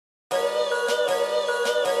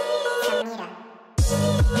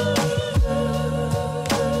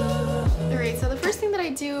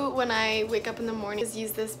when I wake up in the morning is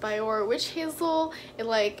use this Biore Witch Hazel.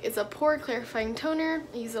 It's a pore clarifying toner.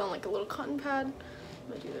 I use it on like a little cotton pad. I'm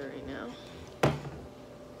gonna do that right now.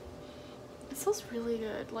 It smells really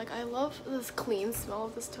good. Like, I love this clean smell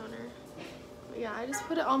of this toner. But yeah, I just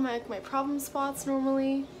put it on my problem spots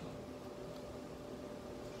normally.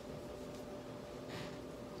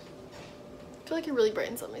 I feel like it really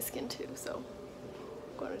brightens up my skin too, so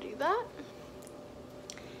I'm gonna do that.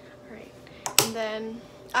 Alright, and then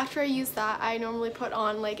after I use that, I normally put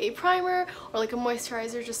on like a primer or like a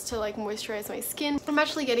moisturizer just to like moisturize my skin. I'm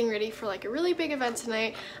actually getting ready for like a really big event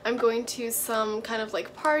tonight. I'm going to some kind of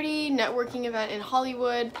like party, networking event in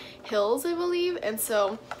Hollywood Hills, I believe, and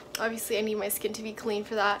so obviously I need my skin to be clean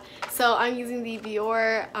for that. So I'm using the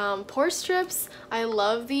Biore pore strips. I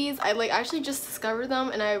love these. I actually just discovered them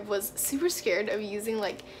and I was super scared of using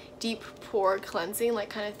like deep pore cleansing like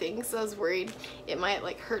kind of thing, so I was worried it might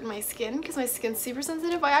like hurt my skin because my skin's super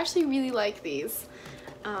sensitive. I actually really like these.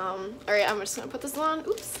 Alright, I'm just gonna put this on.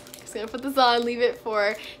 Oops. Just gonna put this on, leave it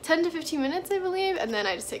for 10 to 15 minutes I believe, and then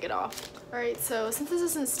I just take it off. Alright, so since this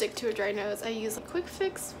doesn't stick to a dry nose, I use a quick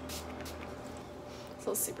fix. It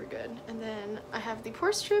smells super good. And then I have the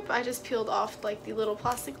pore strip. I just peeled off like the little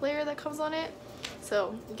plastic layer that comes on it.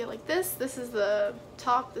 So you get like this. This is the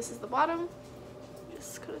top, this is the bottom.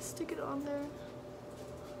 Just kind of stick it on there.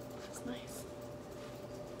 It's nice.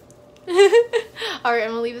 Alright, I'm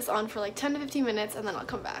gonna leave this on for like 10 to 15 minutes and then I'll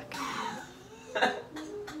come back.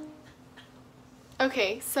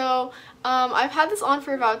 Okay, so I've had this on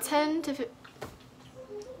for about 10 to 15.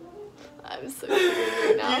 I'm so scared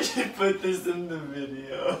right now. You should put this in the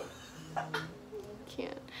video.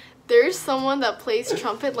 Can't. There's someone that plays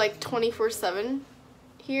trumpet like 24/7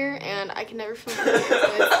 here and I can never film it.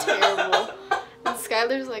 It's terrible. And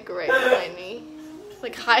Skylar's like right behind me,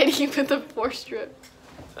 like hiding with the pore strip.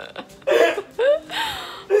 Oh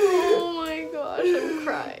my gosh, I'm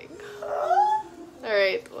crying.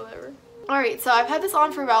 Alright, whatever. Alright, so I've had this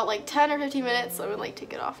on for about like 10 or 15 minutes, so I'm gonna like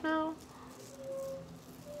take it off now.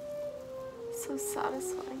 So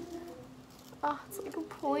satisfying. Oh, it's like I'm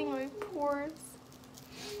pulling my pores.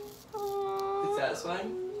 It's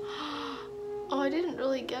satisfying? Oh, I didn't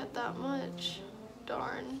really get that much.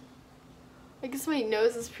 Darn. I guess my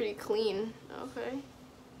nose is pretty clean. Okay.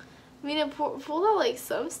 I mean, it pulled out like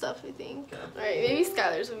some stuff, I think. Yeah. Alright, maybe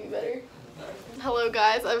Skylar's would be better. Hello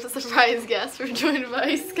guys, I have a surprise guest. We're joined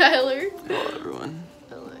by Skylar. Hello everyone.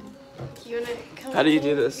 Hello. You wanna come? How do you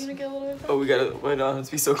do this? You wanna get a little bit back? Oh, we gotta, why not?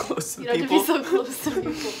 Let's be so close to the people. You don't have to be so close to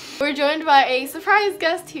people. We're joined by a surprise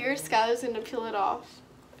guest here. Skylar's gonna peel it off.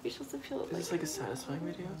 You're supposed to peel it. Is this like a satisfying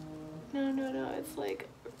video? No. It's like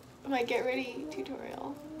my get ready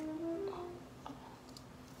tutorial.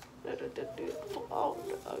 Oh,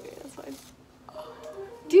 okay, that's fine.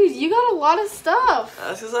 Dude, you got a lot of stuff.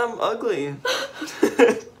 That's because I'm ugly.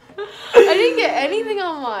 I didn't get anything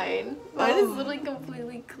on mine. Mine is literally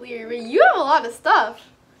completely clear, but you have a lot of stuff.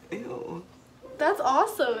 Ew. That's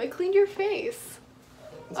awesome. It cleaned your face.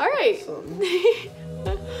 All right. Awesome.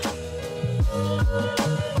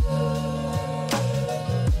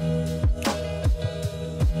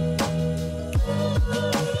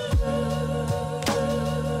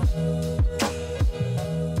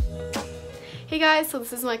 Hey guys, so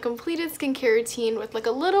this is my completed skincare routine with like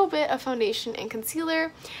a little bit of foundation and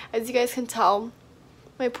concealer. As you guys can tell,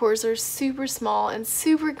 my pores are super small and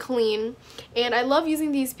super clean, and I love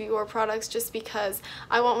using these Biore products just because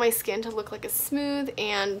I want my skin to look like as smooth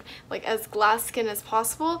and like as glass skin as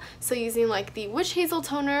possible. So using like the Witch Hazel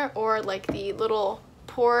toner or like the little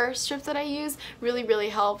pore strip that I use really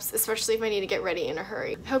helps, especially if I need to get ready in a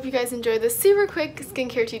hurry. I hope you guys enjoyed this super quick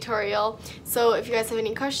skincare tutorial. So if you guys have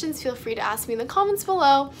any questions, feel free to ask me in the comments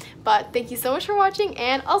below. But thank you so much for watching,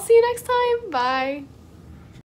 and I'll see you next time. Bye!